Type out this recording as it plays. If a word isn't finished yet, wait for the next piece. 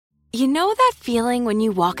You know that feeling when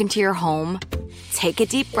you walk into your home, take a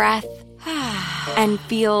deep breath, and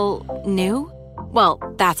feel new? Well,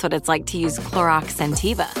 that's what it's like to use Clorox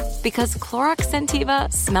Scentiva. Because Clorox Scentiva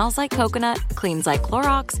smells like coconut, cleans like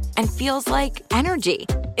Clorox, and feels like energy.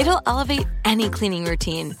 It'll elevate any cleaning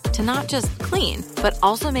routine to not just clean, but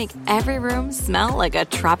also make every room smell like a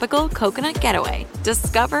tropical coconut getaway.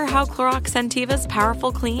 Discover how Clorox Scentiva's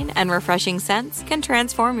powerful clean and refreshing scents can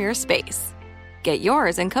transform your space. Get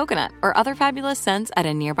yours in coconut or other fabulous scents at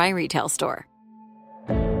a nearby retail store.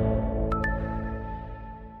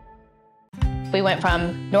 We went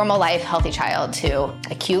from normal life, healthy child to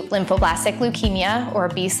acute lymphoblastic leukemia, or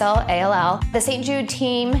B-cell ALL. The St. Jude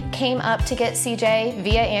team came up to get CJ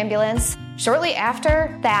via ambulance. Shortly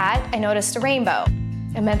after that, I noticed a rainbow.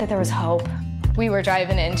 It meant that there was hope. We were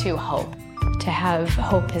driving into hope. To have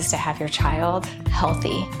hope is to have your child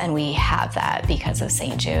healthy, and we have that because of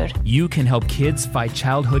St. Jude. You can help kids fight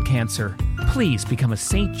childhood cancer. Please become a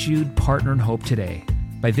St. Jude Partner in Hope today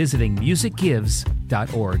by visiting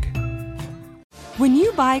musicgives.org. When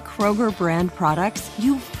you buy Kroger brand products,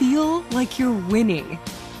 you feel like you're winning.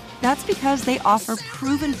 That's because they offer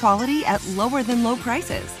proven quality at lower than low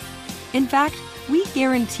prices. In fact, we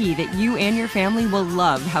guarantee that you and your family will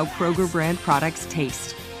love how Kroger brand products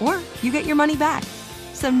taste, or you get your money back.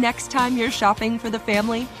 So next time you're shopping for the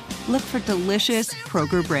family, look for delicious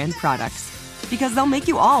Kroger brand products, because they'll make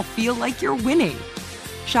you all feel like you're winning.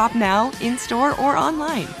 Shop now, in-store, or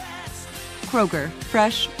online. Kroger,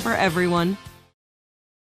 fresh for everyone.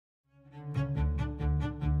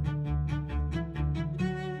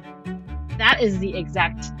 That is the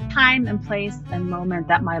exact time and place and moment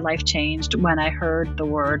that my life changed when I heard the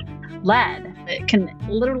word lead. It can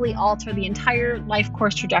literally alter the entire life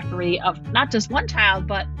course trajectory of not just one child,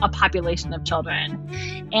 but a population of children.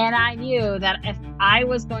 And I knew that if I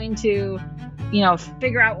was going to,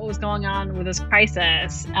 figure out what was going on with this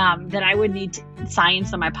crisis, that I would need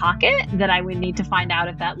science in my pocket, that I would need to find out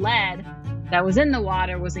if that lead that was in the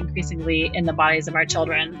water was increasingly in the bodies of our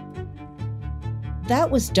children. That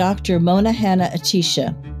was Dr. Mona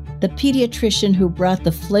Hanna-Attisha, the pediatrician who brought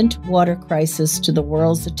the Flint water crisis to the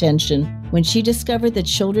world's attention when she discovered that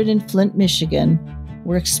children in Flint, Michigan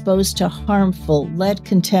were exposed to harmful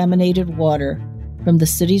lead-contaminated water from the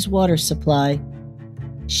city's water supply.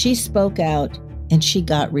 She spoke out, and she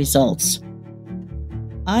got results.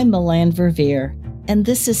 I'm Milan Verveer, and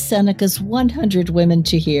this is Seneca's 100 Women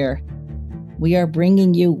to Hear. We are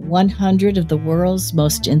bringing you 100 of the world's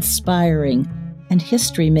most inspiring and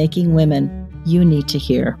history-making women you need to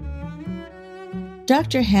hear.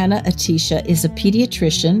 Dr. Hanna-Attisha is a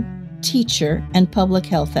pediatrician, teacher, and public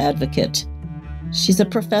health advocate. She's a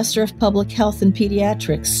professor of public health and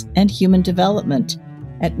pediatrics and human development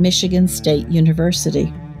at Michigan State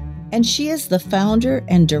University. And she is the founder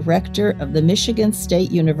and director of the Michigan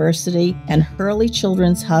State University and Hurley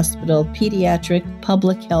Children's Hospital Pediatric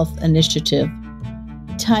Public Health Initiative.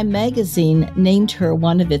 Time magazine named her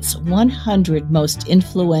one of its 100 most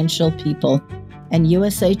influential people, and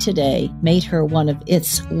USA Today made her one of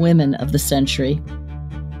its Women of the Century.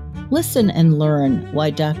 Listen and learn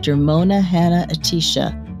why Dr. Mona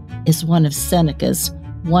Hanna-Attisha is one of Seneca's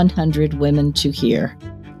 100 Women to Hear.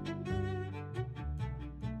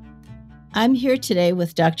 I'm here today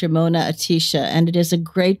with Dr. Mona Attisha, and it is a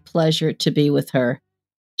great pleasure to be with her.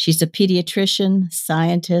 She's a pediatrician,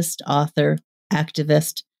 scientist, author,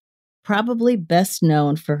 activist, probably best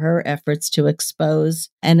known for her efforts to expose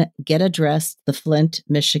and get addressed the Flint,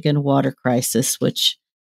 Michigan water crisis, which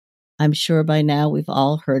I'm sure by now we've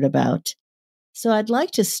all heard about. So I'd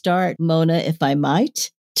like to start, Mona, if I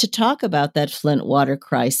might, to talk about that Flint water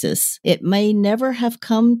crisis. It may never have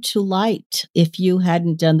come to light if you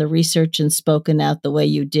hadn't done the research and spoken out the way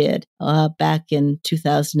you did back in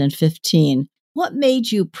 2015. What made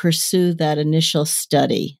you pursue that initial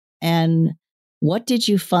study? And what did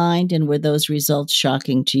you find, and were those results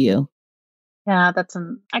shocking to you? Yeah, that's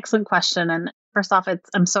an excellent question. And first off,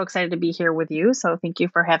 I'm so excited to be here with you. So thank you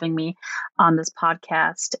for having me on this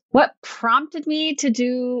podcast. What prompted me to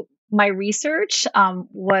do my research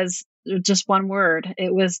was just one word.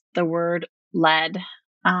 It was the word lead.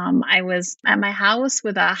 I was at my house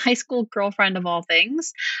with a high school girlfriend of all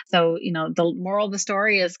things. So, the moral of the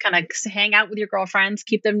story is kind of hang out with your girlfriends,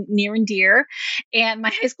 keep them near and dear. And my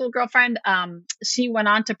high school girlfriend, she went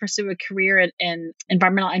on to pursue a career in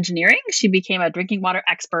environmental engineering. She became a drinking water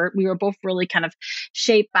expert. We were both really kind of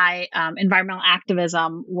shaped by environmental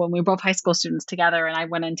activism when we were both high school students together. And I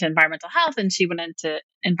went into environmental health and she went into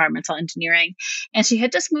environmental engineering. And she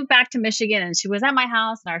had just moved back to Michigan and she was at my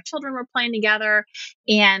house and our children were playing together.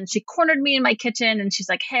 And she cornered me in my kitchen and she's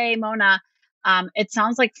like, "Hey, Mona, It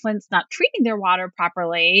sounds like Flint's not treating their water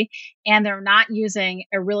properly, and they're not using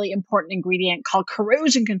a really important ingredient called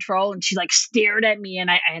corrosion control. And she like stared at me,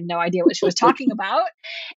 and I had no idea what she was talking about.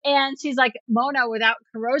 And she's like, Mona, without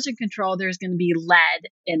corrosion control, there's going to be lead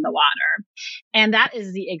in the water. And that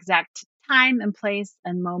is the exact time and place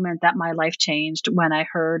and moment that my life changed when I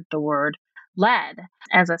heard the word lead.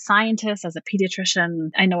 As a scientist, as a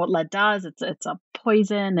pediatrician, I know what lead does. It's a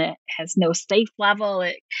poison. It has no safe level.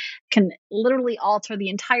 It can literally alter the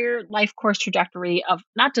entire life course trajectory of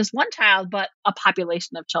not just one child, but a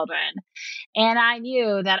population of children. And I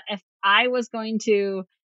knew that if I was going to,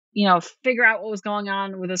 figure out what was going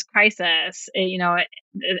on with this crisis,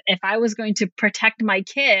 if I was going to protect my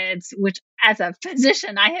kids, which as a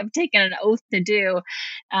physician, I have taken an oath to do,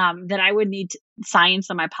 that I would need science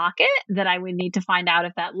in my pocket, that I would need to find out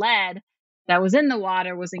if that lead that was in the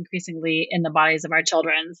water was increasingly in the bodies of our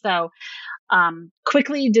children. So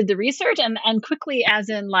quickly did the research and quickly as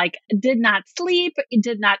in like did not sleep,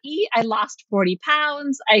 did not eat. I lost 40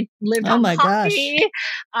 pounds. I lived on coffee.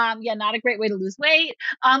 Not a great way to lose weight.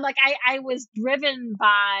 I was driven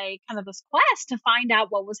by kind of this quest to find out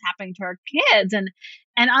what was happening to our kids.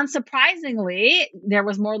 And unsurprisingly, there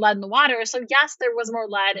was more lead in the water. So yes, there was more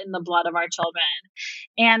lead in the blood of our children.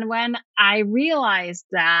 And when I realized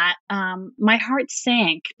that, my heart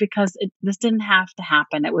sank because this didn't have to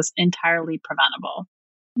happen. It was entirely preventable.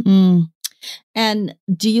 And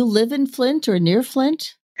do you live in Flint or near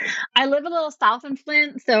Flint? I live a little south in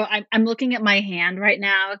Flint, so I'm looking at my hand right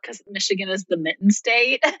now because Michigan is the mitten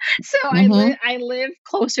state. So I live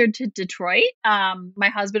closer to Detroit. My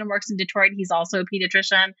husband works in Detroit. He's also a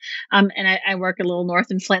pediatrician, and I work a little north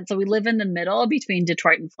in Flint. So we live in the middle between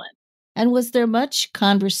Detroit and Flint. And was there much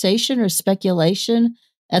conversation or speculation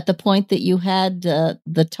at the point that you had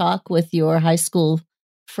the talk with your high school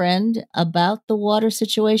friend about the water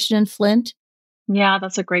situation in Flint? Yeah,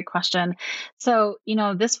 that's a great question. So,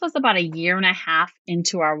 this was about a year and a half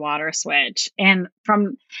into our water switch. And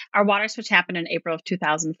from our water switch happened in April of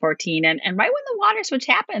 2014. And right when the water switch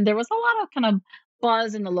happened, there was a lot of kind of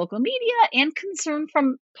buzz in the local media and concern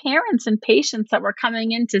from parents and patients that were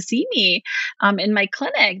coming in to see me in my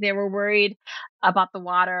clinic. They were worried about the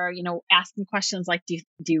water, asking questions like, do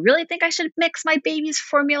you really think I should mix my baby's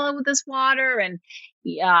formula with this water? And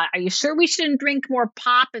are you sure we shouldn't drink more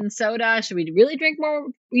pop and soda? Should we really drink more,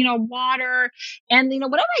 water? And,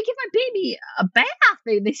 whenever I give my baby a bath,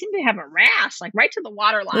 they seem to have a rash, like right to the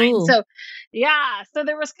water line. Ooh. So, so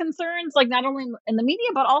there was concerns, like not only in the media,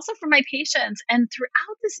 but also from my patients. And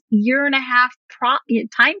throughout this year and a half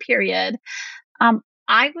time period,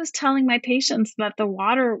 I was telling my patients that the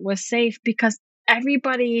water was safe because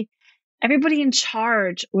everybody in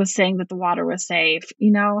charge was saying that the water was safe,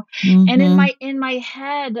 and in my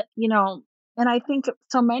head, and I think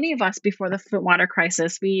so many of us before the Flint water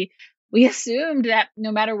crisis, we assumed that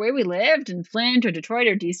no matter where we lived in Flint or Detroit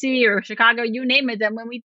or DC or Chicago, you name it, that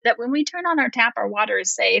when we turn on our tap, our water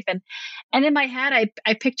is safe. And in my head,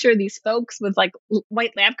 I picture these folks with like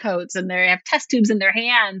white lab coats and they have test tubes in their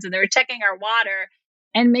hands and they're checking our water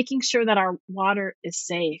and making sure that our water is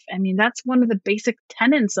safe. I mean, that's one of the basic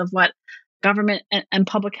tenets of what government and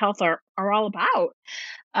public health are all about.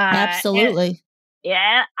 Absolutely.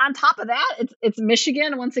 On top of that, it's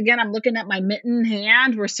Michigan. Once again, I'm looking at my mitten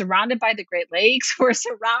hand. We're surrounded by the Great Lakes. We're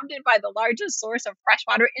surrounded by the largest source of fresh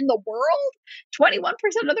water in the world. 21%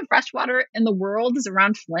 of the fresh water in the world is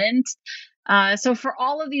around Flint. So for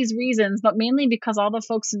all of these reasons, but mainly because all the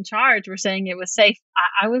folks in charge were saying it was safe,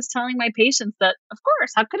 I was telling my patients that, of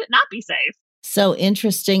course, how could it not be safe? So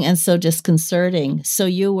interesting and so disconcerting. So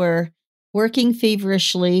you were working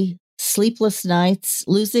feverishly, sleepless nights,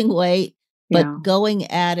 losing weight, but going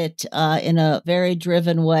at it in a very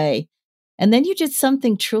driven way. And then you did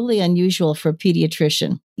something truly unusual for a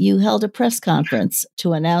pediatrician. You held a press conference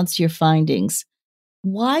to announce your findings.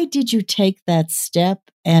 Why did you take that step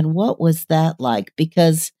and what was that like?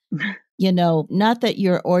 Because, not that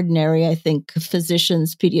you're ordinary. I think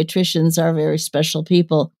physicians, pediatricians are very special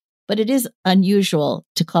people, but it is unusual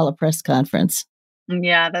to call a press conference.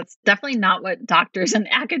 Yeah, that's definitely not what doctors and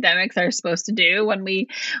academics are supposed to do. When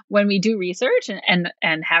we do research and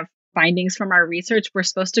have findings from our research, we're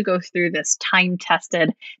supposed to go through this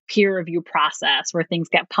time-tested peer review process where things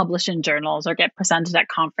get published in journals or get presented at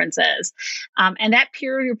conferences. And that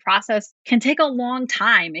peer review process can take a long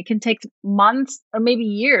time. It can take months or maybe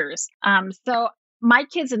years. So my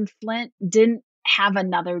kids in Flint didn't have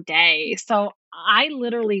another day. So I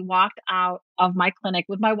literally walked out of my clinic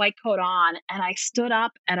with my white coat on and I stood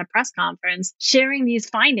up at a press conference sharing these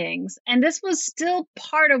findings. And this was still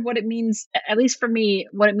part of what it means, at least for me,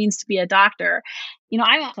 what it means to be a doctor.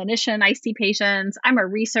 I'm a clinician. I see patients. I'm a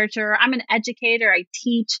researcher. I'm an educator. I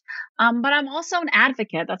teach. But I'm also an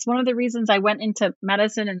advocate. That's one of the reasons I went into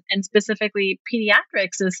medicine and specifically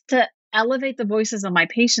pediatrics, is to elevate the voices of my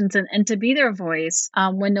patients and to be their voice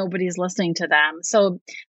when nobody's listening to them. So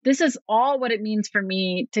this is all what it means for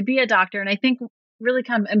me to be a doctor. And I think really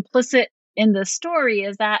kind of implicit in this story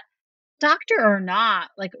is that, doctor or not,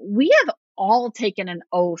 like, we have all taken an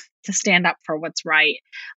oath to stand up for what's right,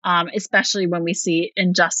 especially when we see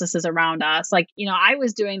injustices around us. Like, I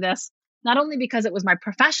was doing this not only because it was my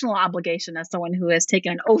professional obligation as someone who has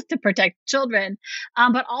taken an oath to protect children,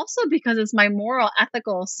 but also because it's my moral,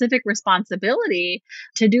 ethical, civic responsibility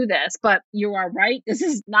to do this. But you are right. This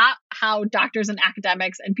is not how doctors and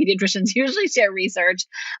academics and pediatricians usually share research,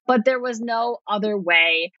 but there was no other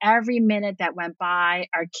way. Every minute that went by,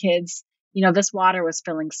 our kids, this water was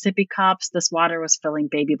filling sippy cups. This water was filling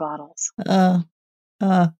baby bottles.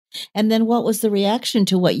 And then what was the reaction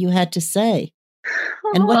to what you had to say?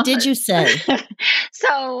 And what did you say?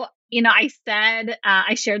 So, I said,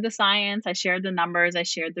 I shared the science, I shared the numbers, I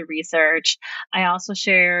shared the research. I also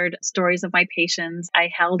shared stories of my patients. I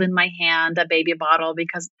held in my hand a baby bottle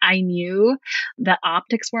because I knew that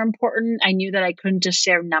optics were important. I knew that I couldn't just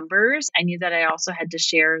share numbers. I knew that I also had to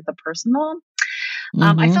share the personal.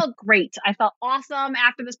 I felt great. I felt awesome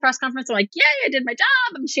after this press conference. I'm like, yay, I did my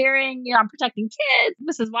job. I'm sharing, I'm protecting kids.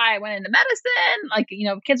 This is why I went into medicine. Like,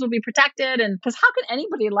 kids will be protected. And because how could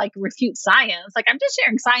anybody refute science? Like, I'm just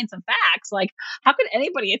sharing science and facts. Like, how could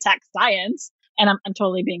anybody attack science? And I'm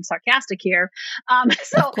totally being sarcastic here.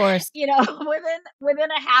 So, of course,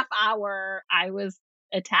 within a half hour, I was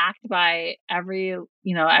attacked by every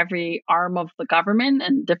arm of the government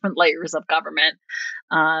and different layers of government.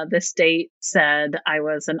 The state said I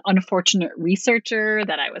was an unfortunate researcher,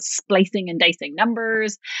 that I was splicing and dicing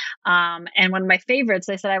numbers. And one of my favorites,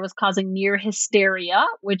 they said I was causing near hysteria,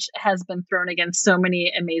 which has been thrown against so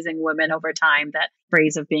many amazing women over time. That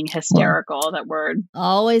phrase of being hysterical, that word.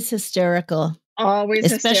 Always hysterical. Always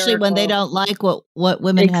especially hysterical. When they don't like what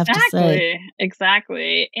women have to say.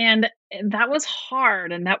 Exactly. And that was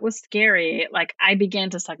hard and that was scary. Like, I began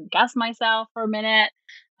to second guess myself for a minute.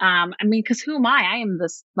 Because who am I? I am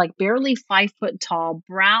this barely 5 foot tall,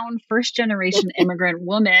 brown, first generation immigrant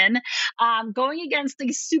woman, going against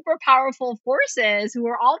these super powerful forces who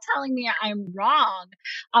are all telling me I'm wrong.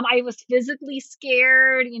 I was physically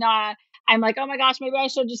scared. I'm like, oh my gosh, maybe I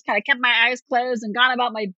should have just kind of kept my eyes closed and gone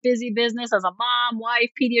about my busy business as a mom,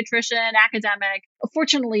 wife, pediatrician, academic.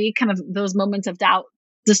 Fortunately, kind of those moments of doubt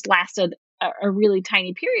just lasted a really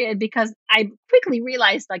tiny period, because I quickly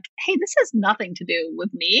realized, hey, this has nothing to do with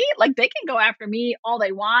me. They can go after me all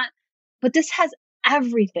they want, but this has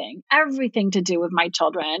everything to do with my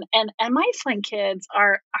children. And my Flint kids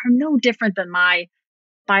are no different than my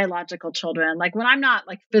biological children. When I'm not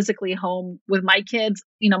physically home with my kids,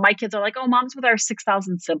 my kids are like, oh, mom's with our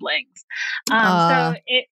 6,000 siblings. So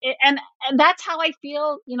and that's how I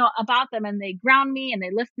feel, about them. And they ground me and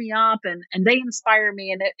they lift me up and they inspire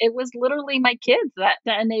me. And it was literally my kids that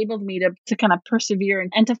enabled me to kind of persevere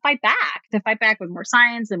and to fight back with more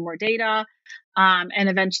science and more data. And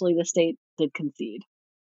eventually the state did concede.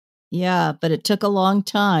 Yeah, but it took a long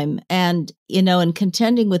time. And, in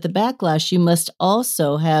contending with the backlash, you must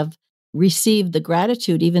also have received the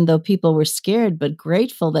gratitude, even though people were scared, but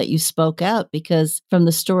grateful that you spoke out, because from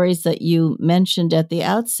the stories that you mentioned at the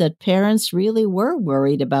outset, parents really were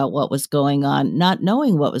worried about what was going on, not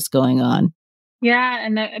knowing what was going on. Yeah,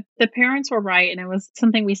 and the parents were right. And it was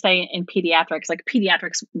something we say in pediatrics,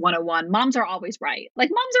 Pediatrics 101. Moms are always right.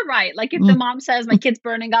 Moms are right. If the mom says my kid's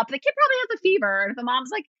burning up, the kid probably has a fever. And if the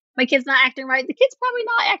mom's like, my kid's not acting right, the kid's probably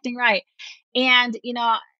not acting right. And,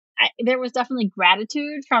 there was definitely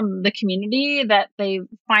gratitude from the community that they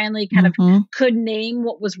finally kind of could name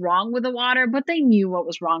what was wrong with the water, but they knew what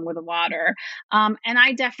was wrong with the water. And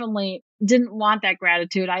I definitely didn't want that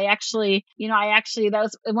gratitude. I actually, that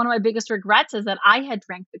was one of my biggest regrets, is that I had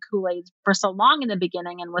drank the Kool-Aid for so long in the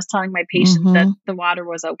beginning and was telling my patients that the water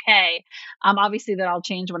was okay. Obviously that all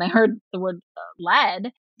changed when I heard the word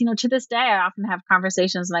lead. To this day, I often have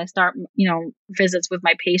conversations and I start, visits with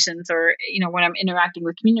my patients, or, when I'm interacting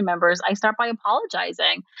with community members, I start by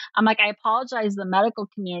apologizing. I'm like, I apologize. The medical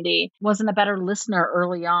community wasn't a better listener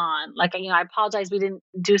early on. I apologize. We didn't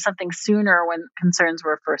do something sooner when concerns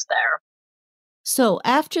were first there. So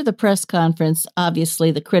after the press conference, obviously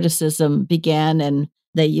the criticism began, and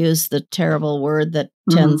they use the terrible word that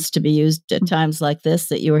tends to be used at times like this,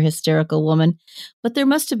 that you were a hysterical woman. But there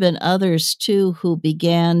must have been others, too, who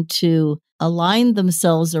began to align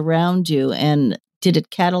themselves around you. And did it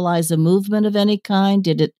catalyze a movement of any kind?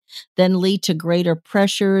 Did it then lead to greater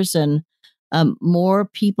pressures and more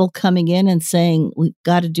people coming in and saying, we've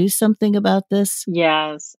got to do something about this?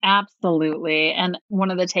 Yes, absolutely. And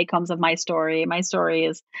one of the take homes of my story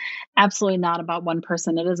is absolutely not about one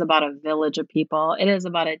person. It is about a village of people. It is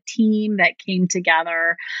about a team that came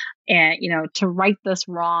together and, to right this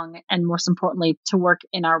wrong, and most importantly, to work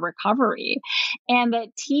in our recovery. And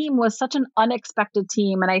that team was such an unexpected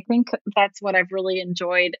team. And I think that's what I've really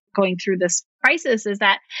enjoyed going through this crisis, is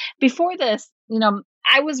that before this,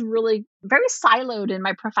 I was really very siloed in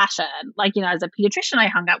my profession. Like, as a pediatrician, I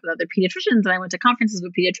hung out with other pediatricians and I went to conferences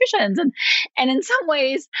with pediatricians. And in some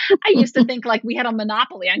ways, I used to think like we had a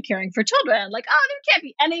monopoly on caring for children. Like, oh, there can't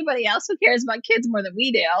be anybody else who cares about kids more than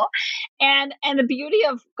we do. And the beauty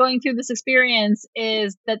of going through this experience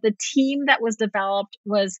is that the team that was developed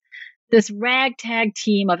was this ragtag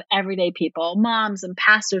team of everyday people, moms and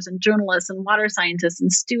pastors and journalists and water scientists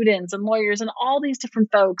and students and lawyers and all these different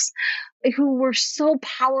folks who were so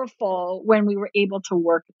powerful when we were able to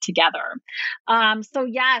work together. So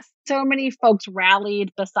yes, so many folks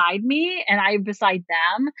rallied beside me and I beside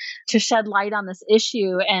them to shed light on this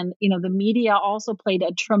issue. And, the media also played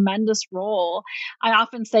a tremendous role. I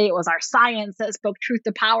often say it was our science that spoke truth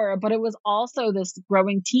to power, but it was also this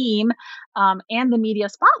growing team and the media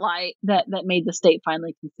spotlight that made the state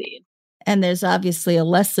finally concede. And there's obviously a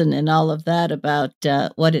lesson in all of that about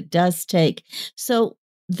what it does take. So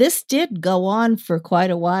this did go on for quite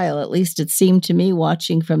a while, at least it seemed to me,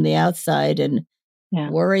 watching from the outside and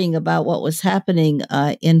worrying about what was happening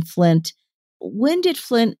in Flint. When did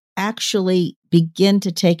Flint actually begin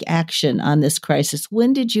to take action on this crisis?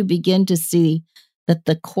 When did you begin to see that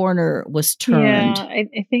the corner was turned? Yeah,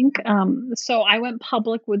 I think so. I went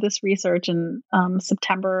public with this research in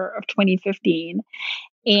September of 2015.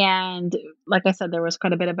 And like I said, there was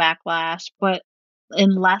quite a bit of backlash, but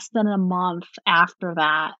in less than a month after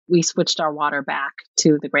that, we switched our water back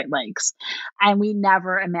to the Great Lakes. And we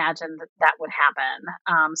never imagined that would happen.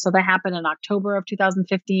 So that happened in October of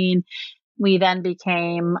 2015. We then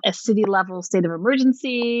became a city-level state of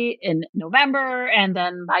emergency in November. And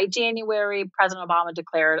then by January, President Obama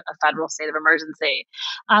declared a federal state of emergency.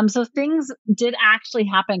 So things did actually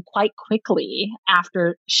happen quite quickly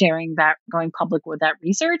after sharing that, going public with that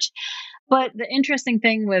research. But the interesting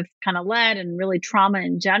thing with kind of lead and really trauma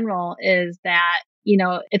in general is that,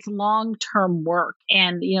 it's long-term work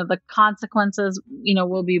and, the consequences,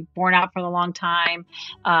 will be borne out for a long time.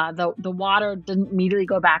 The water didn't immediately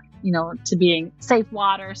go back, to being safe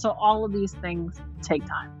water. So all of these things take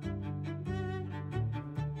time.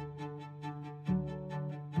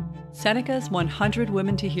 Seneca's 100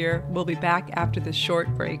 Women to Hear will be back after this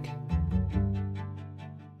short break.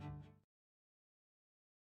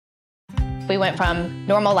 We went from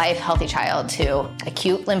normal life, healthy child to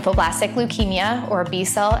acute lymphoblastic leukemia, or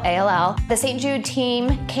B-cell ALL. The St. Jude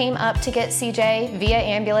team came up to get CJ via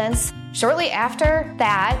ambulance. Shortly after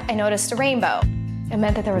that, I noticed a rainbow. It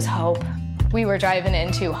meant that there was hope. We were driving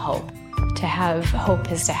into hope. To have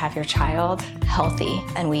hope is to have your child healthy,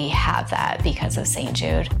 and we have that because of St.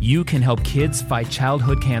 Jude. You can help kids fight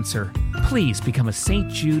childhood cancer. Please become a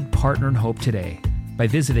St. Jude Partner in Hope today by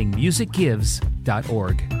visiting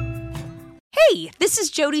musicgives.org. Hey, this is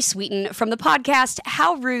Jody Sweeten from the podcast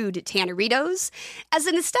How Rude, Tanneritos. As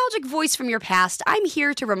a nostalgic voice from your past, I'm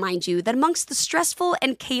here to remind you that amongst the stressful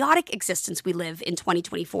and chaotic existence we live in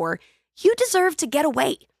 2024, you deserve to get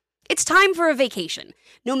away. It's time for a vacation,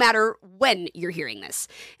 no matter when you're hearing this.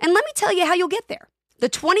 And let me tell you how you'll get there. The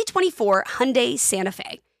 2024 Hyundai Santa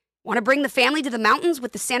Fe. Want to bring the family to the mountains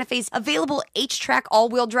with the Santa Fe's available H-Track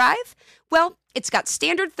all-wheel drive? Well, it's got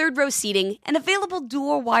standard third-row seating and available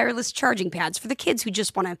dual wireless charging pads for the kids who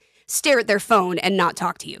just want to stare at their phone and not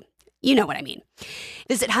talk to you. You know what I mean.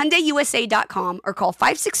 Visit HyundaiUSA.com or call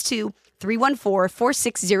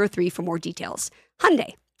 562-314-4603 for more details.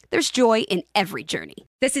 Hyundai. There's joy in every journey.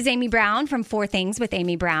 This is Amy Brown from 4 Things with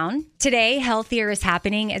Amy Brown. Today, healthier is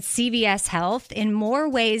happening at CVS Health in more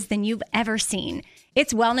ways than you've ever seen.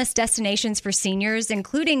 It's wellness destinations for seniors,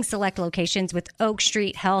 including select locations with Oak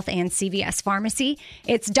Street Health and CVS Pharmacy.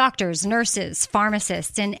 It's doctors, nurses,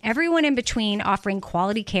 pharmacists, and everyone in between offering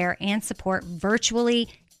quality care and support virtually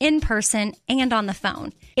in person and on the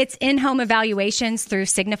phone. It's in-home evaluations through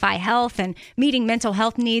Signify Health and meeting mental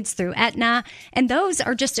health needs through Aetna. And those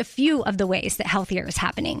are just a few of the ways that Healthier is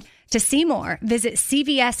happening. To see more, visit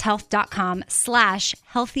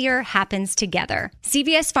cvshealth.com/healthier happens together.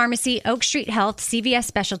 CVS Pharmacy, Oak Street Health, CVS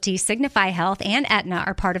Specialty, Signify Health, and Aetna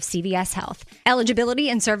are part of CVS Health. Eligibility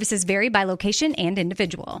and services vary by location and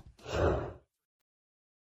individual.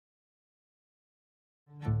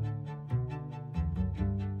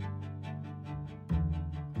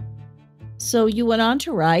 So you went on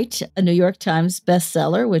to write a New York Times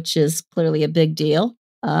bestseller, which is clearly a big deal,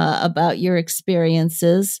 about your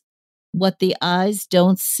experiences. What the Eyes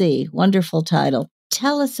Don't See. Wonderful title.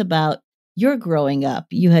 Tell us about your growing up.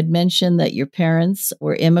 You had mentioned that your parents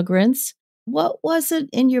were immigrants. What was it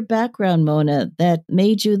in your background, Mona, that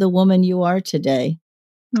made you the woman you are today?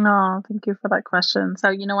 Oh, thank you for that question.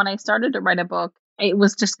 So, when I started to write a book, it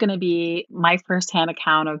was just going to be my firsthand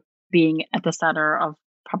account of being at the center of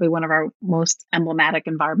probably one of our most emblematic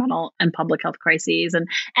environmental and public health crises.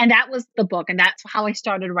 And that was the book. And that's how I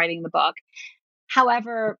started writing the book.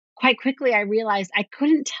 However, quite quickly, I realized I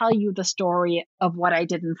couldn't tell you the story of what I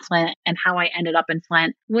did in Flint and how I ended up in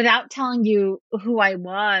Flint without telling you who I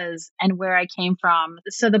was and where I came from.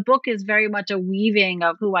 So the book is very much a weaving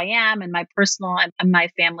of who I am and my personal and my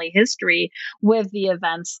family history with the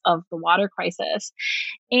events of the water crisis.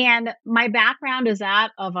 And my background is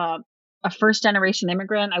that of a first-generation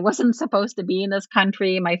immigrant. I wasn't supposed to be in this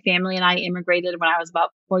country. My family and I immigrated when I was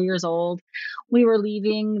about 4 years old. We were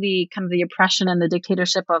leaving the oppression and the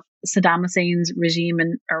dictatorship of Saddam Hussein's regime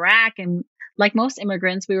in Iraq. And like most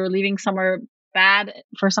immigrants, we were leaving somewhere bad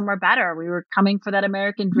for somewhere better. We were coming for that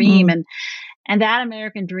American dream. And that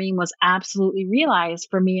American dream was absolutely realized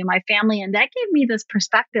for me and my family. And that gave me this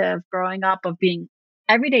perspective growing up of being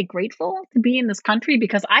everyday grateful to be in this country,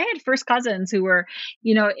 because I had first cousins who were,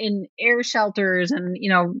 in air shelters and,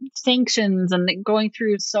 sanctions and going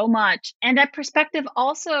through so much. And that perspective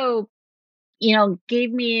also,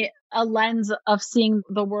 gave me a lens of seeing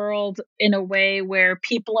the world in a way where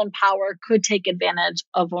people in power could take advantage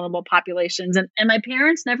of vulnerable populations. And my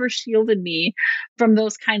parents never shielded me from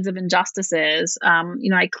those kinds of injustices.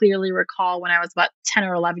 I clearly recall when I was about 10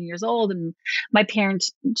 or 11 years old, and my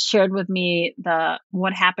parents shared with me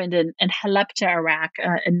what happened in Halep, Iraq,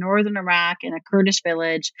 in northern Iraq, in a Kurdish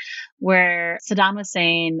village where Saddam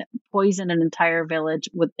Hussein poisoned an entire village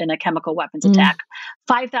in a chemical weapons attack.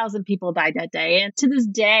 5,000 people died that day. And to this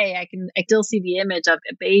day, I still see the image of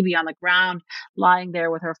a baby on the ground lying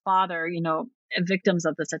there with her father, victims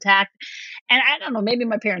of this attack. And I don't know, maybe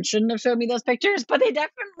my parents shouldn't have showed me those pictures, but they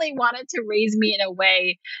definitely wanted to raise me in a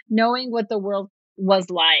way, knowing what the world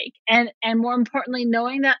was like. And more importantly,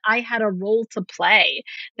 knowing that I had a role to play,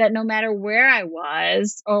 that no matter where I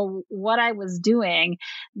was or what I was doing,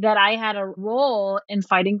 that I had a role in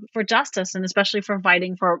fighting for justice and especially for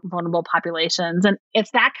fighting for vulnerable populations. And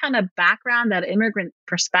it's that kind of background, that immigrant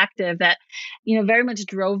perspective that, very much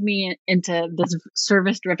drove me into this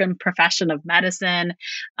service-driven profession of medicine,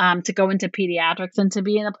 to go into pediatrics and to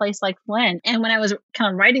be in a place like Flint. And when I was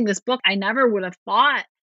kind of writing this book, I never would have thought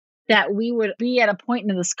that we would be at a point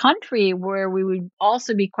in this country where we would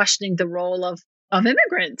also be questioning the role of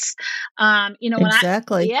immigrants.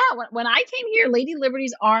 Exactly. When I came here, Lady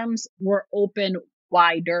Liberty's arms were open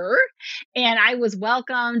wider, and I was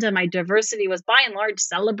welcomed, and my diversity was by and large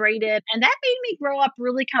celebrated. And that made me grow up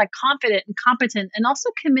really kind of confident and competent and also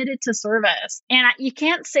committed to service. And you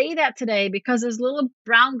can't say that today, because there's little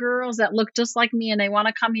brown girls that look just like me and they want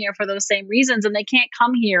to come here for those same reasons, and they can't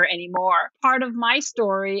come here anymore. Part of my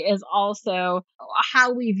story is also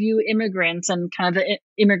how we view immigrants and kind of the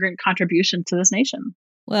immigrant contribution to this nation.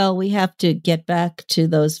 Well, we have to get back to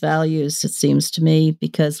those values, it seems to me,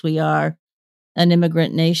 because we are an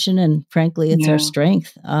immigrant nation, and frankly, it's our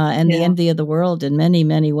strength and the envy of the world in many,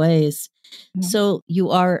 many ways. So you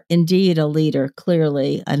are indeed a leader,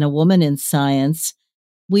 clearly, and a woman in science.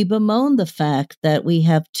 We bemoan the fact that we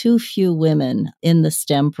have too few women in the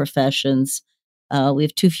STEM professions. We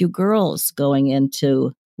have too few girls going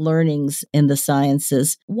into learnings in the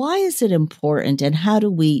sciences. Why is it important, and how do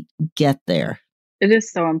we get there? It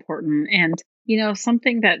is so important. And,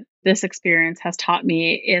 something that this experience has taught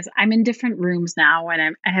me is I'm in different rooms now,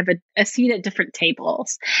 and I have a seat at different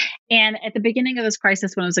tables. And at the beginning of this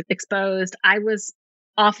crisis, when I was exposed, I was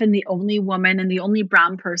often the only woman and the only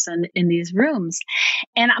brown person in these rooms.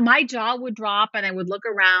 And my jaw would drop, and I would look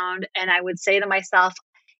around, and I would say to myself,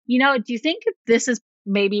 do you think this is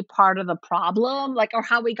maybe part of the problem, or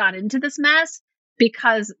how we got into this mess?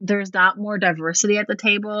 Because there's not more diversity at the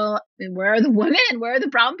table. Where are the women? Where are the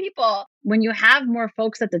brown people? When you have more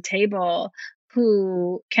folks at the table,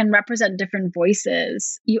 who can represent different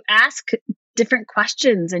voices. You ask different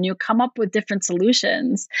questions and you come up with different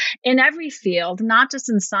solutions in every field, not just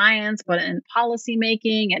in science, but in policy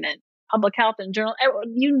making and in public health and journal,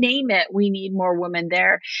 you name it. We need more women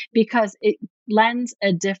there because it lends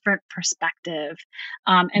a different perspective.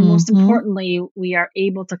 And most importantly, we are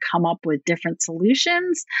able to come up with different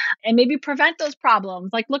solutions and maybe prevent those problems.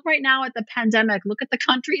 Like look right now at the pandemic, look at the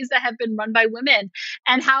countries that have been run by women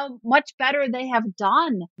and how much better they have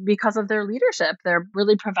done because of their leadership. They're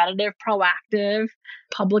really preventative, proactive,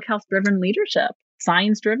 public health driven leadership,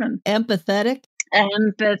 science driven. Empathetic.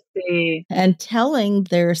 Empathy. And telling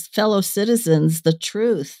their fellow citizens the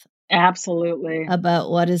truth. Absolutely.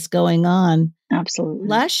 About what is going on. Absolutely.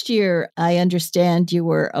 Last year, I understand you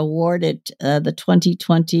were awarded the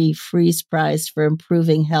 2020 Freeze Prize for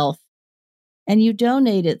Improving Health, and you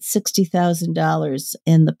donated $60,000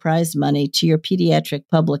 in the prize money to your Pediatric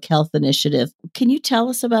Public Health Initiative. Can you tell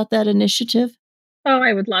us about that initiative? Oh,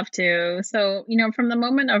 I would love to. So, from the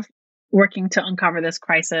moment of working to uncover this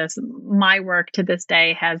crisis, my work to this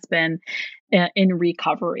day has been in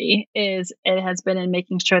recovery. It has been in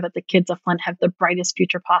making sure that the kids of Flint have the brightest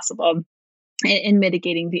future possible in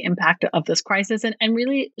mitigating the impact of this crisis and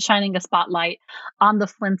really shining a spotlight on the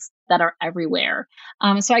Flints that are everywhere.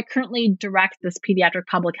 So I currently direct this Pediatric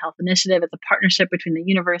Public Health Initiative. It's a partnership between the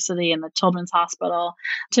university and the Children's Hospital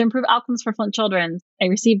to improve outcomes for Flint children. I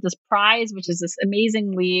received this prize, which is this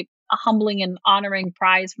amazingly humbling and honoring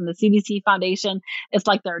prize from the CDC Foundation. It's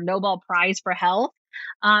like their Nobel Prize for Health.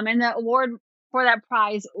 And the award for that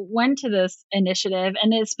prize went to this initiative,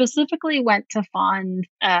 and it specifically went to fund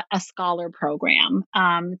a scholar program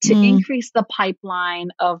to increase the pipeline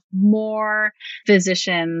of more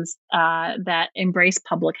physicians that embrace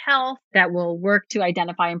public health, that will work to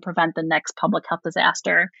identify and prevent the next public health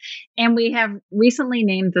disaster. And we have recently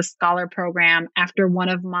named the scholar program after one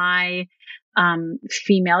of my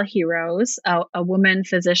female heroes, a woman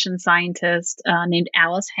physician scientist named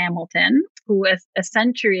Alice Hamilton, who a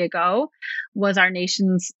century ago was our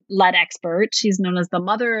nation's lead expert. She's known as the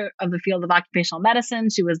mother of the field of occupational medicine.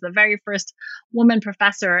 She was the very first woman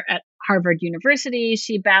professor at Harvard University.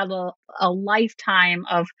 She battled a lifetime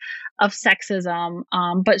of sexism,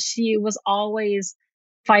 but she was always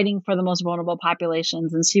fighting for the most vulnerable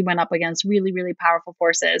populations. And she went up against really, really powerful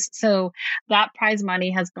forces. So that prize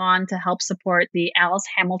money has gone to help support the Alice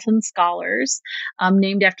Hamilton Scholars,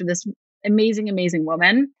 named after this amazing, amazing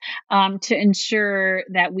woman, to ensure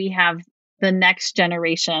that we have the next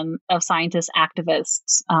generation of scientists,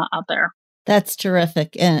 activists out there. That's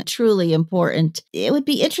terrific and truly important. It would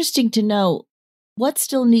be interesting to know what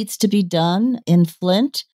still needs to be done in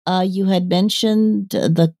Flint. You had mentioned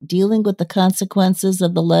the dealing with the consequences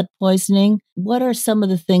of the lead poisoning. What are some of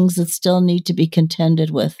the things that still need to be contended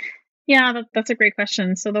with? Yeah, that's a great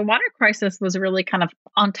question. So the water crisis was really kind of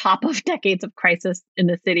on top of decades of crisis in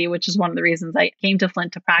the city, which is one of the reasons I came to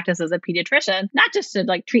Flint to practice as a pediatrician, not just to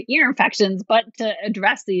treat ear infections, but to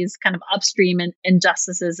address these kind of upstream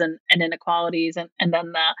injustices and inequalities. And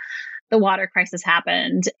then the water crisis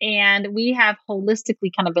happened. And we have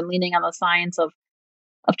holistically kind of been leaning on the science of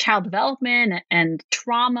child development and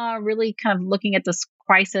trauma, really kind of looking at this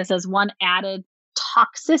crisis as one added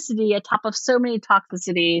toxicity atop of so many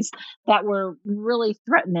toxicities that were really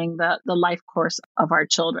threatening the life course of our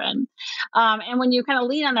children. And when you kind of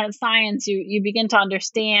lean on that science, you begin to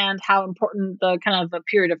understand how important the kind of the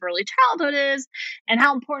period of early childhood is and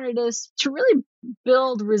how important it is to really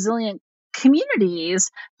build resilient communities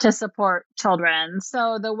to support children.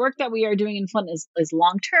 So the work that we are doing in Flint is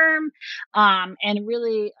long-term and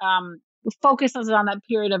really focuses on that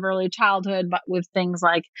period of early childhood, but with things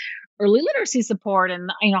like early literacy support and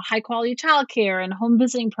high quality childcare and home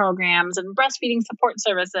visiting programs and breastfeeding support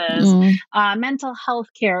services, mental health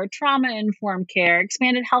care, trauma informed care,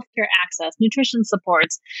 expanded healthcare access, nutrition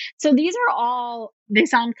supports. So these are all, they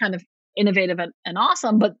sound kind of innovative and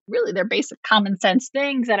awesome, but really they're basic common sense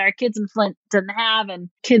things that our kids in Flint didn't have and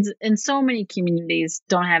kids in so many communities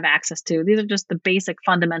don't have access to. These are just the basic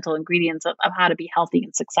fundamental ingredients of how to be healthy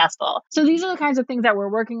and successful. So these are the kinds of things that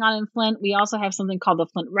we're working on in Flint. We also have something called the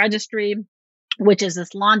Flint Registry, which is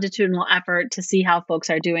this longitudinal effort to see how folks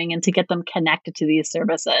are doing and to get them connected to these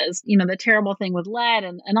services. The terrible thing with lead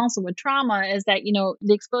and also with trauma is that,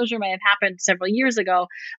 the exposure may have happened several years ago,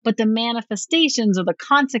 but the manifestations or the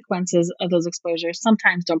consequences of those exposures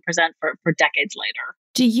sometimes don't present for decades later.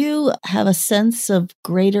 Do you have a sense of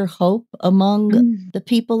greater hope among the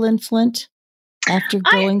people in Flint after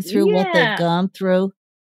going through what they've gone through?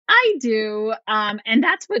 I do. And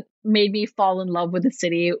that's what made me fall in love with the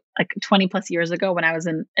city like 20 plus years ago when I was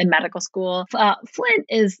in medical school. Flint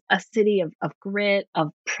is a city of grit,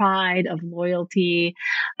 of pride, of loyalty,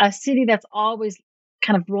 a city that's always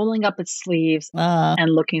kind of rolling up its sleeves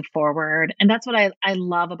and looking forward. And that's what I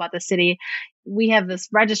love about the city. We have this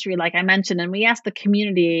registry, like I mentioned, and we asked the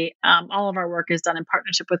community, all of our work is done in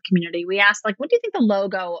partnership with community. We asked, like, what do you think the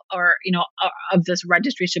logo of this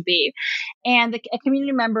registry should be? And a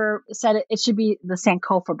community member said it should be the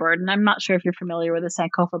Sankofa bird. And I'm not sure if you're familiar with the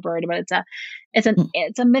Sankofa bird, but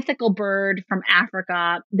it's a mythical bird from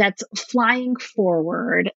Africa that's flying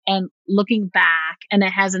forward and looking back, and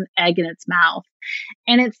it has an egg in its mouth.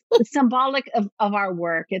 And it's symbolic of our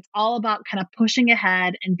work. It's all about kind of pushing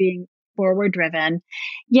ahead and being forward driven,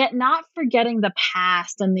 yet not forgetting the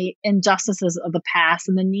past and the injustices of the past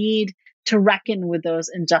and the need to reckon with those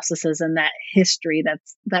injustices and that history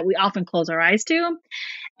that we often close our eyes to.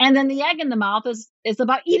 And then the egg in the mouth is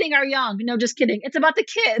about eating our young. No, just kidding. It's about the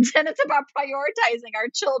kids, and it's about prioritizing our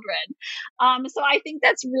children. So I think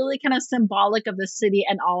that's really kind of symbolic of the city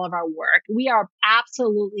and all of our work. We are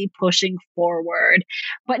absolutely pushing forward,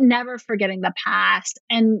 but never forgetting the past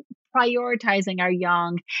and prioritizing our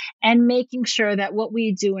young and making sure that what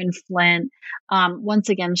we do in Flint, once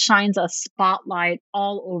again, shines a spotlight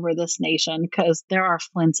all over this nation, because there are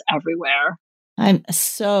Flints everywhere. I'm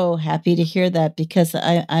so happy to hear that, because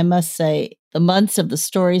I must say the months of the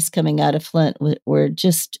stories coming out of Flint were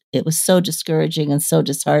just, it was so discouraging and so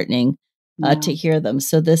disheartening to hear them.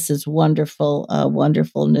 So this is wonderful,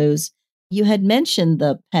 wonderful news. You had mentioned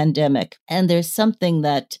the pandemic, and there's something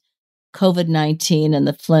that COVID-19 and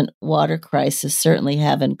the Flint water crisis certainly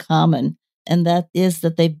have in common, and that is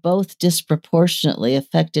that they both disproportionately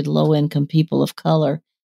affected low-income people of color.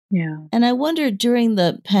 Yeah. And I wonder, during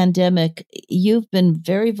the pandemic, you've been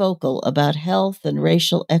very vocal about health and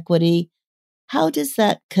racial equity. How does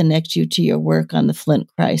that connect you to your work on the Flint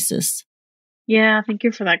crisis? Yeah, thank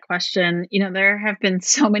you for that question. There have been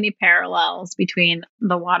so many parallels between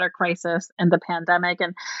the water crisis and the pandemic.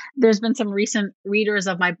 And there's been some recent readers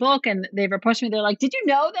of my book, and they've approached me. They're like, did you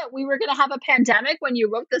know that we were going to have a pandemic when you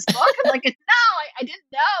wrote this book? I'm like, no, I didn't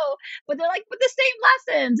know. But they're like, but the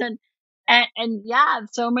same lessons. And yeah,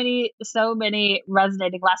 so many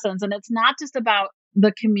resonating lessons. And it's not just about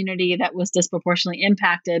the community that was disproportionately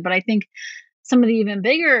impacted, but I think some of the even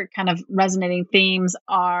bigger kind of resonating themes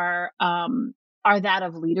are that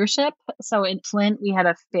of leadership. So in Flint, we had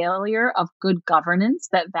a failure of good governance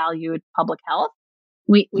that valued public health.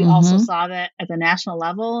 We also saw that at the national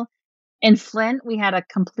level. In Flint, we had a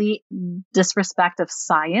complete disrespect of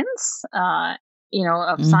science,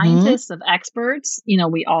 of scientists, of experts.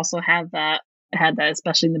 We also had that,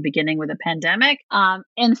 especially in the beginning with the pandemic.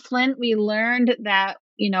 In Flint, we learned that,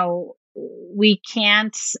 we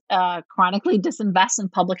can't chronically disinvest in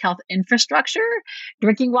public health infrastructure.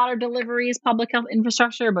 Drinking water delivery is public health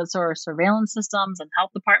infrastructure, but so are surveillance systems and health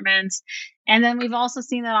departments. And then we've also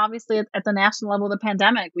seen that obviously at the national level of the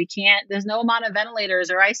pandemic, there's no amount of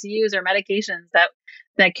ventilators or ICUs or medications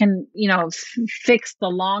that can, fix the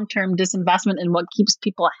long-term disinvestment in what keeps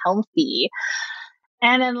people healthy.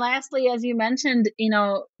 And then lastly, as you mentioned,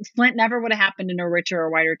 Flint never would have happened in a richer or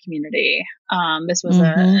whiter community. This was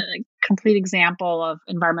a complete example of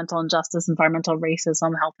environmental injustice, environmental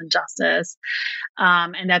racism, health injustice.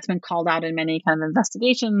 And that's been called out in many kind of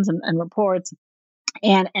investigations and reports.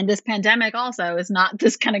 And this pandemic also is not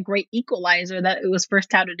this kind of great equalizer that it was first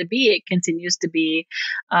touted to be. It continues to be,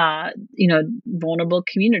 vulnerable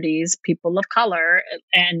communities, people of color,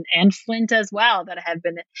 and Flint as well, that have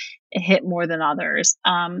been hit more than others.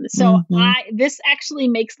 This actually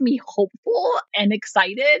makes me hopeful and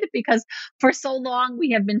excited, because for so long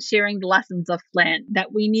we have been sharing the lessons of Flint,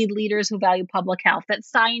 that we need leaders who value public health, that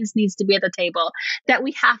science needs to be at the table, that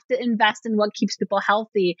we have to invest in what keeps people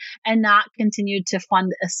healthy and not continue to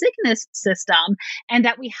fund a sickness system, and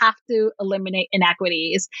that we have to eliminate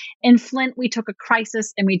inequities. In Flint, we took a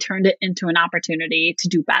crisis and we turned it into an opportunity to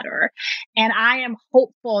do better. And I am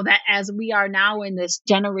hopeful that as we are now in this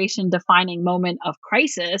generation-defining moment of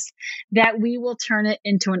crisis, that we will turn it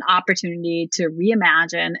into an opportunity to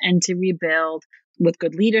reimagine and to rebuild with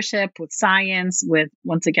good leadership, with science, with,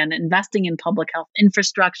 once again, investing in public health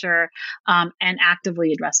infrastructure, and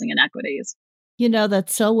actively addressing inequities.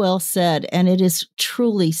 That's so well said. And it is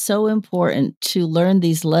truly so important to learn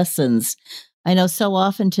these lessons. I know so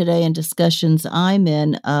often today in discussions I'm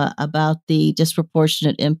in about the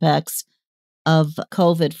disproportionate impacts of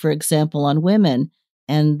COVID, for example, on women,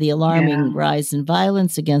 and the alarming rise in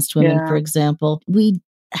violence against women, for example. We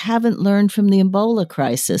haven't learned from the Ebola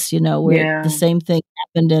crisis, where the same thing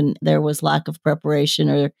happened and there was lack of preparation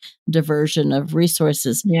or diversion of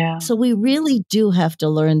resources. Yeah. So we really do have to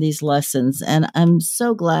learn these lessons. And I'm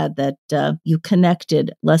so glad that you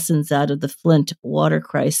connected lessons out of the Flint water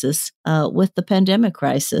crisis with the pandemic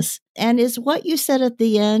crisis. And is what you said at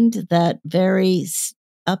the end, that very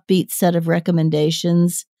upbeat set of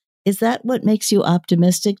recommendations, is that what makes you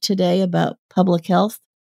optimistic today about public health?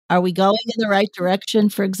 Are we going in the right direction,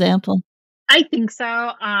 for example? I think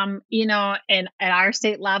so. And at our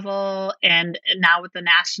state level and now with the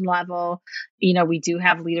national level, we do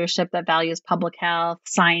have leadership that values public health.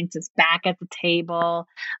 Science is back at the table.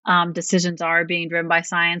 Decisions are being driven by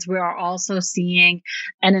science. We are also seeing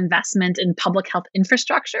an investment in public health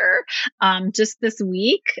infrastructure. Just this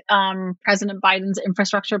week, President Biden's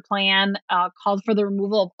infrastructure plan called for the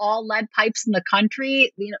removal of all lead pipes in the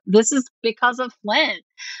country. This is because of Flint.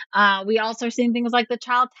 We also are seeing things like the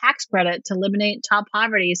child tax credit to eliminate child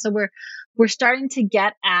poverty. So we're starting to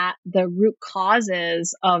get at the root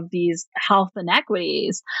causes of these health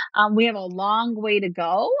inequities. We have a long way to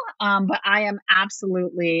go, but I am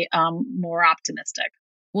absolutely more optimistic.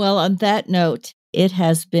 Well, on that note, it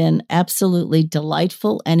has been absolutely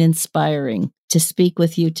delightful and inspiring to speak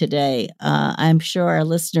with you today. I'm sure our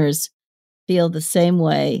listeners feel the same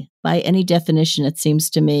way. By any definition, it seems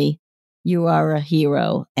to me, you are a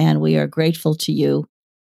hero, and we are grateful to you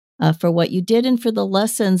for what you did and for the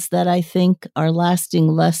lessons that I think are lasting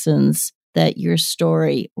lessons that your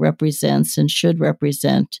story represents and should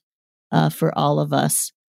represent for all of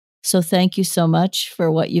us. So thank you so much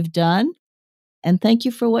for what you've done, and thank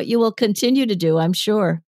you for what you will continue to do, I'm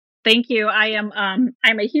sure. Thank you. I'm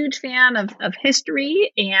a huge fan of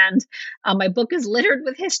history, and my book is littered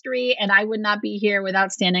with history, and I would not be here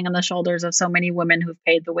without standing on the shoulders of so many women who've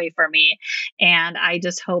paved the way for me. And I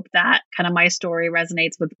just hope that kind of my story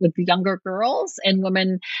resonates with the younger girls and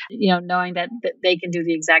women, knowing that they can do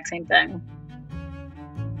the exact same thing.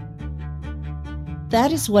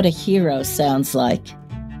 That is what a hero sounds like.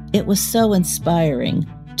 It was so inspiring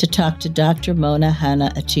to talk to Dr. Mona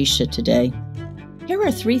Hanna-Attisha today. Here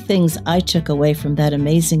are 3 things I took away from that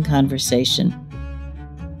amazing conversation.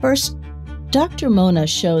 First, Dr. Mona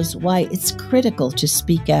shows why it's critical to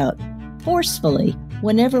speak out forcefully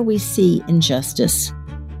whenever we see injustice.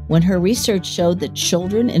 When her research showed that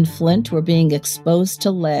children in Flint were being exposed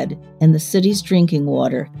to lead in the city's drinking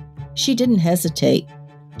water, she didn't hesitate.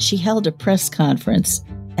 She held a press conference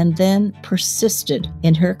and then persisted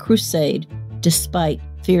in her crusade despite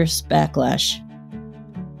fierce backlash.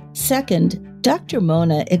 Second, Dr.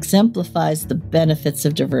 Mona exemplifies the benefits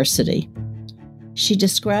of diversity. She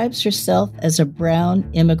describes herself as a brown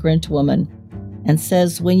immigrant woman and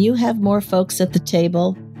says when you have more folks at the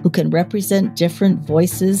table who can represent different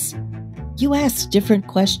voices, you ask different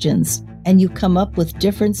questions and you come up with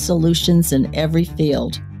different solutions in every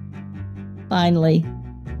field. Finally,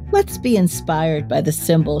 let's be inspired by the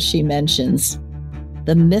symbol she mentions,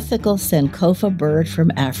 the mythical Sankofa bird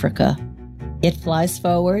from Africa. It flies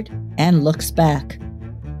forward and looks back.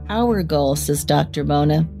 Our goal, says Dr.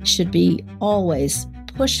 Mona, should be always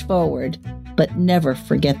push forward, but never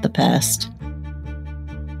forget the past.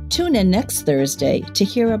 Tune in next Thursday to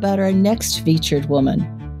hear about our next featured woman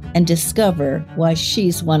and discover why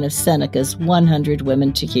she's one of Seneca's 100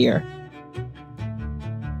 Women to Hear.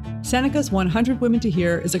 Seneca's 100 Women to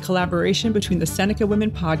Hear is a collaboration between the Seneca Women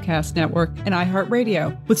Podcast Network and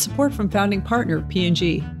iHeartRadio, with support from founding partner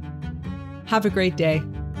P&G. Have a great day.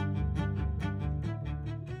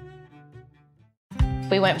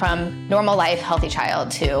 We went from normal life, healthy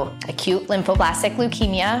child to acute lymphoblastic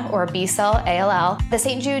leukemia, or B-cell ALL. The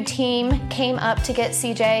St. Jude team came up to get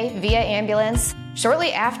CJ via ambulance.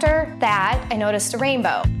 Shortly after that, I noticed a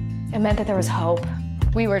rainbow. It meant that there was hope.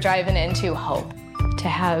 We were driving into hope. To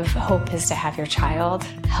have hope is to have your child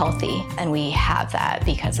healthy, and we have that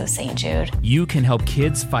because of St. Jude. You can help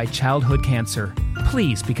kids fight childhood cancer.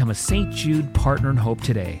 Please become a St. Jude Partner in Hope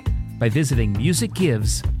today by visiting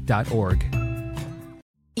musicgives.org.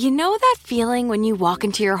 You know that feeling when you walk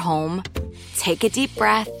into your home, take a deep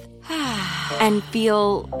breath, and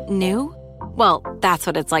feel new? Well, that's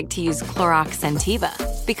what it's like to use Clorox Scentiva.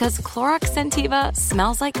 Because Clorox Scentiva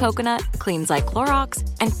smells like coconut, cleans like Clorox,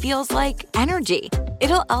 and feels like energy.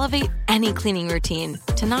 It'll elevate any cleaning routine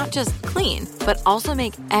to not just clean, but also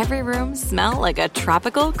make every room smell like a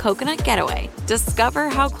tropical coconut getaway. Discover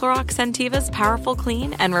how Clorox Scentiva's powerful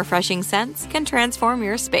clean and refreshing scents can transform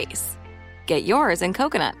your space. Get yours in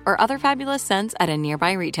coconut or other fabulous scents at a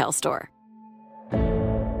nearby retail store.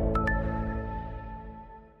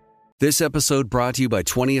 This episode brought to you by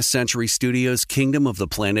 20th Century Studios' Kingdom of the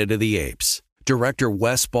Planet of the Apes. Director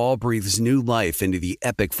Wes Ball breathes new life into the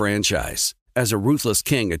epic franchise. As a ruthless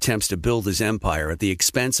king attempts to build his empire at the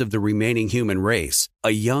expense of the remaining human race,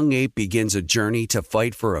 a young ape begins a journey to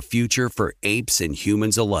fight for a future for apes and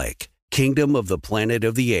humans alike. Kingdom of the Planet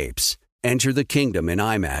of the Apes. Enter the kingdom in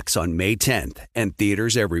IMAX on May 10th and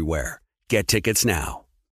theaters everywhere. Get tickets now.